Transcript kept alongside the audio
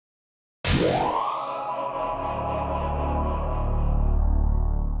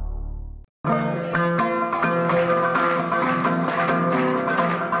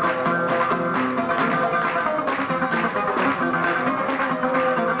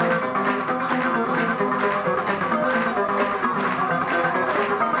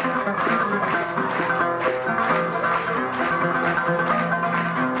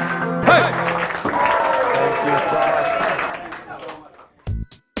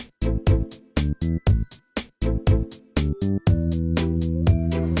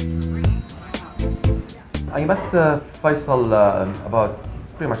I met Faisal about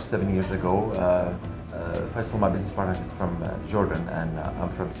pretty much 7 years ago. Faisal, my business partner, is from Jordan and I'm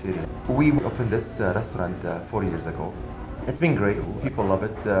from Syria. We opened this restaurant 4 years ago. It's been great. People love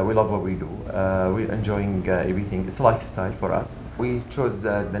it. We love what we do. We're enjoying everything. It's a lifestyle for us. We chose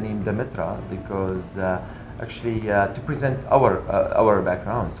the name Dametra because actually to present our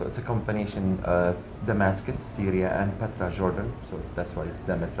background. So it's a combination of Damascus, Syria, and Petra, Jordan. So that's why it's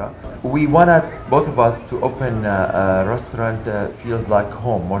Dametra. We wanted both of us to open a restaurant feels like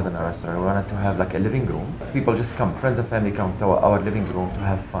home more than a restaurant. We wanted to have like a living room. People just come, friends and family come to our living room to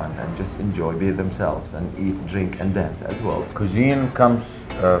have fun and just enjoy, be themselves, and eat, drink, and dance as well. Cuisine comes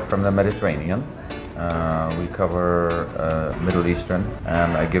from the Mediterranean. We cover Middle Eastern,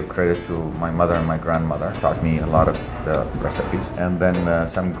 and I give credit to my mother and my grandmother. Taught me a lot of the recipes. And then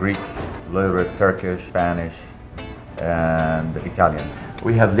some Greek, a little bit Turkish, Spanish, and Italian.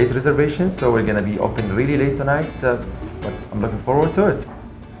 We have late reservations, so we're gonna be open really late tonight, but I'm looking forward to it.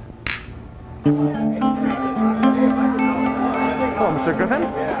 Hello, Mr. Griffin.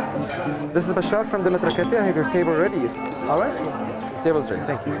 This is Bashar from Dametra Cafe. I have your table ready. All right? Table's ready,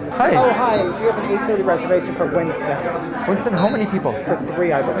 thank you. Hi. Oh, hi. Do you have an 8:30 reservation for Wednesday? Winston, how many people? For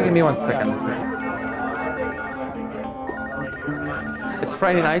 3, I believe. Give me 1 second. It's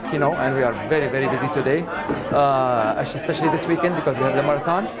Friday night, you know, and we are very, very busy today. Especially this weekend because we have the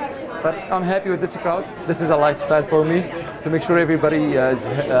marathon. But I'm happy with this crowd. This is a lifestyle for me to make sure everybody is,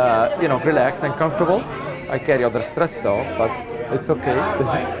 you know, relaxed and comfortable. I carry other stress though, but it's okay.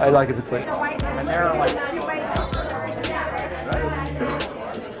 I like it this way.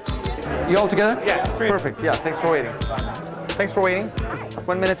 You all together? Yes. Perfect. Yeah, thanks for waiting. Thanks for waiting.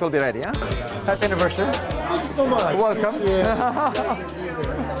 1 minute will be ready, yeah? Happy anniversary. Thank you so much. Welcome.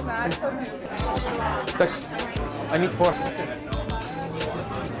 Thanks. I need 4.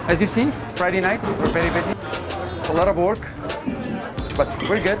 As you see, it's Friday night. We're very busy. It's a lot of work, but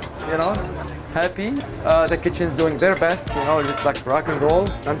we're good, you know. Happy. The kitchen's doing their best, you know, just like rock and roll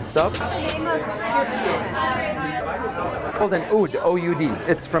non-stop. Called an oud, O-U-D.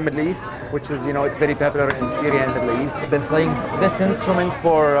 It's from Middle East, which is, you know, it's very popular in Syria and Middle East. I've been playing this instrument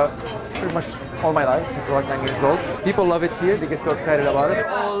for pretty much all my life, since I was 9 years old. People love it here, they get so excited about it.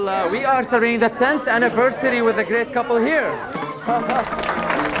 We are celebrating the 10th anniversary with a great couple here.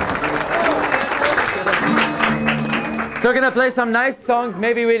 So we're gonna play some nice songs,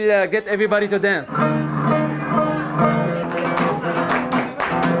 maybe we'll get everybody to dance.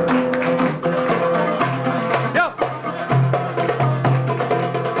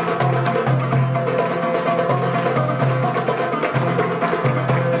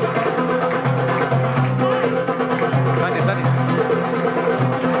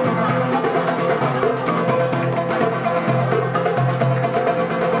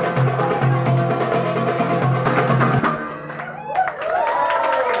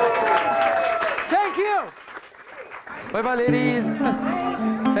 Bye-bye, ladies.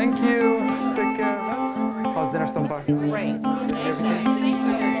 Thank you. Take care. How's dinner so far? Great.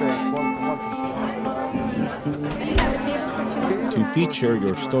 To feature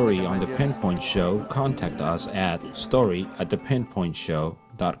your story on The Pinpoint Show, contact us at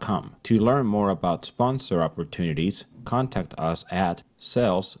story@thepinpointshow.com. To learn more about sponsor opportunities, contact us at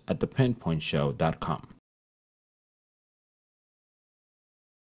sales@thepinpointshow.com.